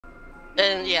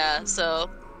And yeah, so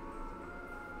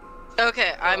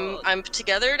okay, I'm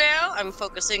together now. I'm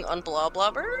focusing on Blah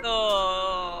Blobber.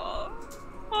 No.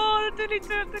 Oh, the little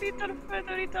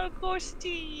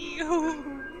ghosty.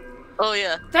 Oh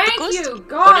yeah. Thank the you, ghosty.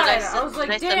 God! Or did I was like,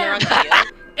 did I send the damn. wrong video?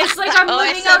 It's like I'm Oh, I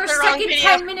living sent out a the wrong second video.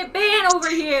 10-minute ban over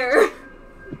here.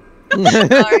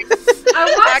 Sorry. I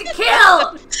want to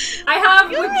kill! I have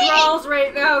withdrawals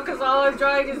right now because all I'm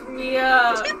trying is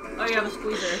Mia. Oh yeah, I'm a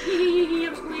squeezer.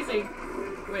 I'm squeezing.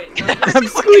 Wait, no, I'm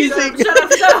squeezing. Shut up,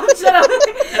 shut up, shut up.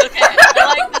 Okay,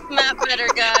 I like this map better,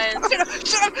 guys.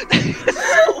 Shut up! Get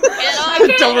I on.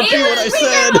 can't Don't repeat even what I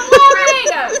squeeze said.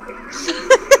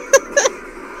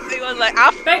 I'm He was like,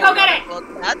 after. Ben, go get it! Well,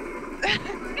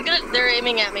 they're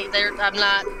aiming at me. I'm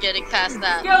not getting past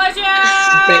that. Skeleton!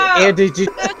 And did you?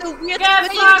 There's a weird Get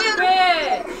anime. fucked,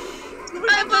 bitch!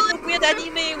 Remember the weird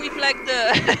anime with like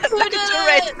the like a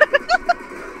turret?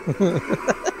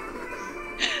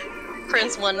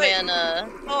 Prince one man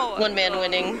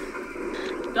winning,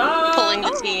 No. pulling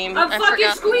the team. I'm I fucking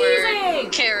forgot the word.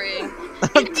 squeezing! Carrying.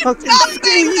 I'm fucking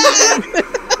squeezing.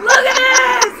 Look at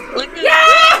this! Look at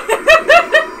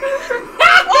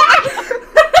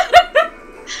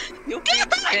You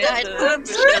can't I stand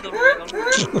the shadow realm.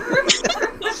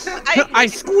 I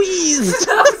squeezed.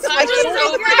 I'm just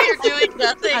over here doing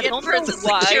nothing, I and don't Prince know is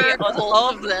why secured on both all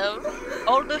of them.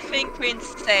 All the things Prince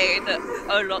said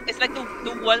a lot. It's like the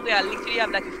one where I literally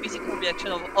have like a physical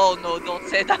reaction of, oh no, don't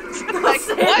say that. Like,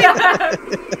 Say why? that.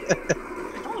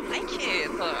 I don't like it.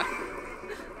 I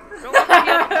don't want to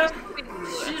be able to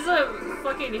squeeze. She's a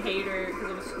fucking hater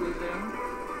because I'm squeezing.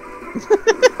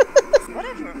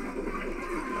 Whatever.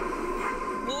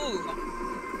 Move.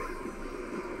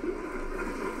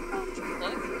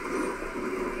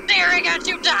 There, I got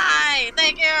you. Die.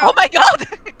 Thank you. Oh my god!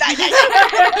 Die, die,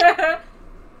 die!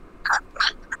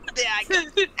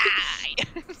 Die!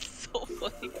 So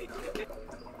funny.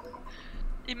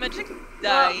 Imagine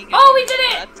dying. Oh, we did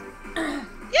it!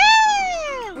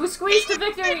 Yeah! We squeezed to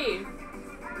victory!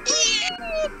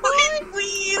 Yeah, we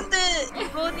squeezed it.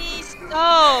 Bonnie,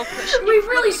 stop! We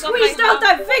really squeezed out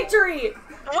that victory!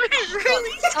 We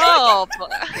really Stop!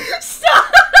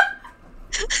 Stop!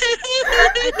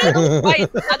 I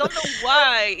don't know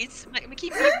why. It's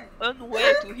making me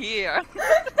unwell to hear.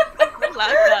 I don't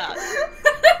like that.